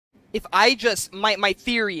if I just, my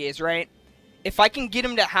theory is, right, if I can get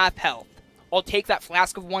him to half health, I'll take that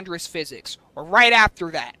Flask of Wondrous Physics. Or right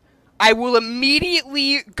after that, I will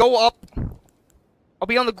immediately go up. I'll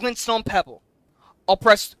be on the Glintstone Pebble. I'll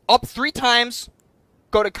press up 3 times,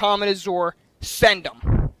 go to Comet Azure, send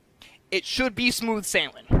him. It should be smooth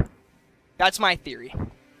sailing. That's my theory.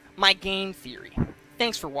 My game theory.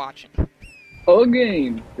 Thanks for watching. A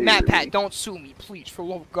game theory. MatPat, don't sue me, please, for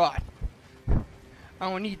love of God. I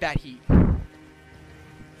don't need that heat.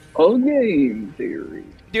 A game theory.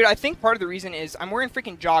 Dude, I think part of the reason is I'm wearing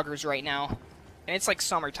freaking joggers right now. And it's like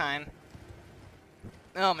summertime.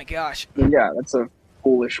 Oh my gosh. Yeah, that's a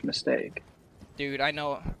foolish mistake. Dude, I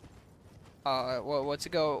know. What's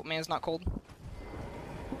it go? Man's not cold?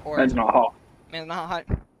 Or That's not hot. man's not hot?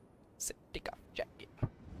 Take off jacket.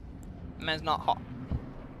 Man's not hot.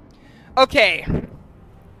 Okay.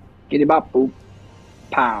 Giddy bop boop.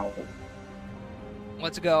 Pow.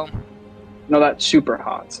 Let's go. No, that's super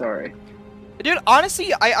hot, sorry. Dude,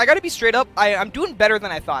 honestly, I gotta be straight up. I'm doing better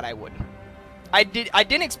than I thought I would. I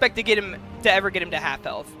didn't expect to ever get him to half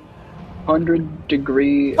health.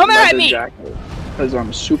 100-degree Come at leather me! jacket. Because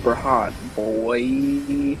I'm super hot,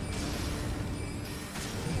 boy.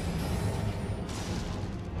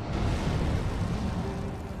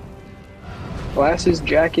 Glasses,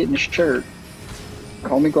 jacket, and shirt.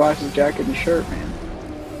 Call me glasses, jacket, and shirt, man.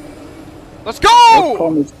 Let's Don't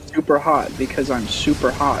call go! me super hot because I'm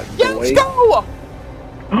super hot, Yeah, boy. let's go!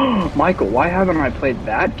 Michael, why haven't I played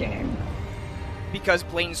that game? Because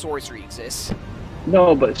blatant sorcery exists.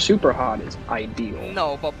 No, but super hot is ideal.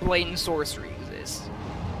 No, but blatant sorcery exists.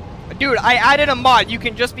 Dude, I added a mod. You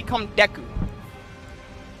can just become Deku.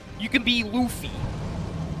 You can be Luffy.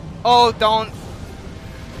 Oh, don't.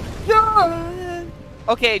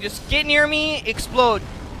 Okay, just get near me, explode.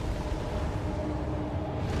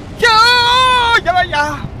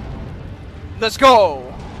 Yeah! Let's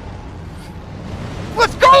go.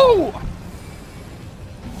 Let's go!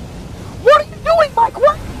 What are you doing, Mike?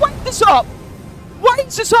 Wipe this up! Wipe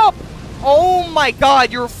this up! Oh my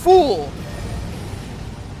god, you're a fool!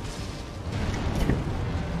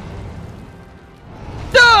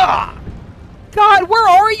 Duh! God, where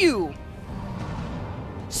are you?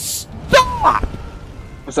 Stop!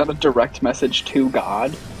 Was that a direct message to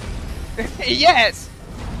God? Yes!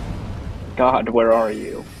 God, where are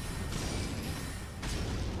you?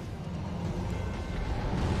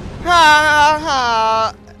 Ha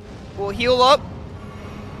ha! We'll heal up.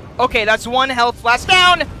 Okay, that's 1 health flask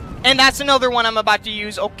down! And that's another one I'm about to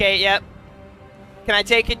use. Okay, yep. Can I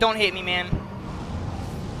take it? Don't hit me, man.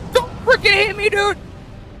 Don't freaking hit me, dude!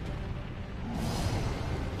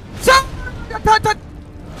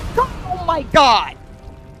 Oh my god!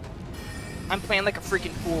 I'm playing like a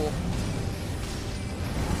freaking fool.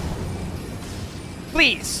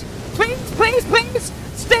 Please! Please, please, please!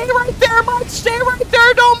 Stay right there, Mike! Stay right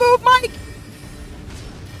there! Don't move, Mike!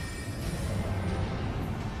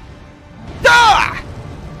 Ah!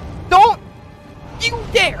 Don't you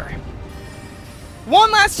dare!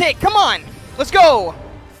 One last hit, come on! Let's go!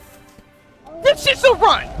 This is a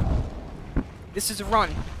run! This is a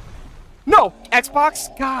run. No! Xbox?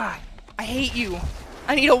 God, I hate you.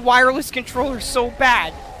 I need a wireless controller so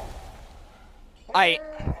bad.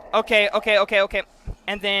 Okay.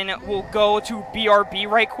 And then we'll go to BRB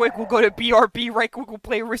right quick. We'll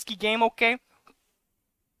play a risky game, okay?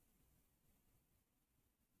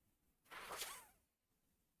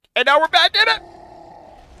 And now we're back in it!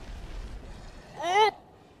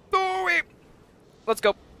 Oh, wait. Let's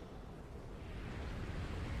go.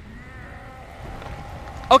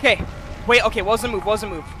 Okay. Wait, okay, what was the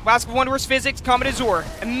move? Flask of Wondrous Physics, Comet Azure.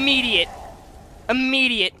 Immediate.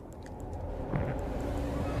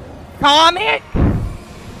 Comet!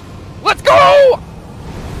 Let's go!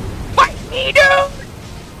 Fight me,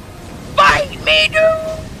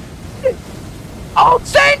 dude! I'll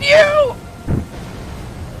send you!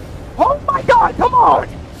 Oh my god, come on!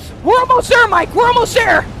 We're almost there, Mike! We're almost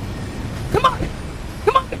there! Come on!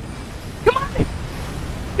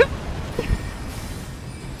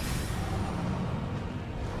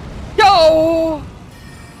 Yo!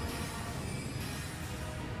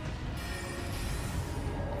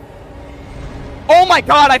 Oh my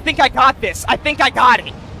god, I think I got this. I think I got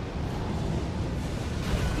it.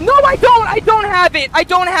 No, I don't. I don't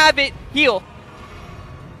have it. Heal.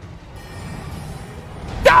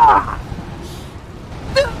 Ah!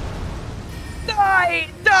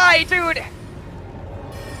 Die, dude.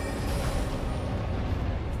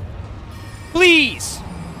 Please.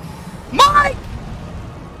 Mike!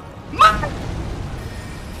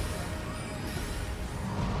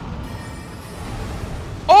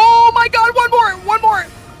 Oh my god, one more!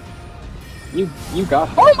 You got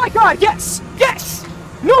this. Oh my god, yes! Yes!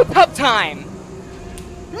 No tub time!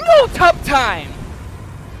 No tub time!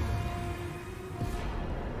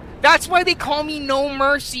 That's why they call me No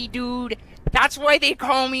Mercy, dude. That's why they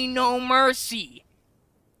call me No Mercy.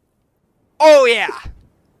 Oh yeah.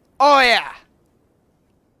 Oh yeah.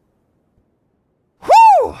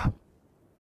 Whew!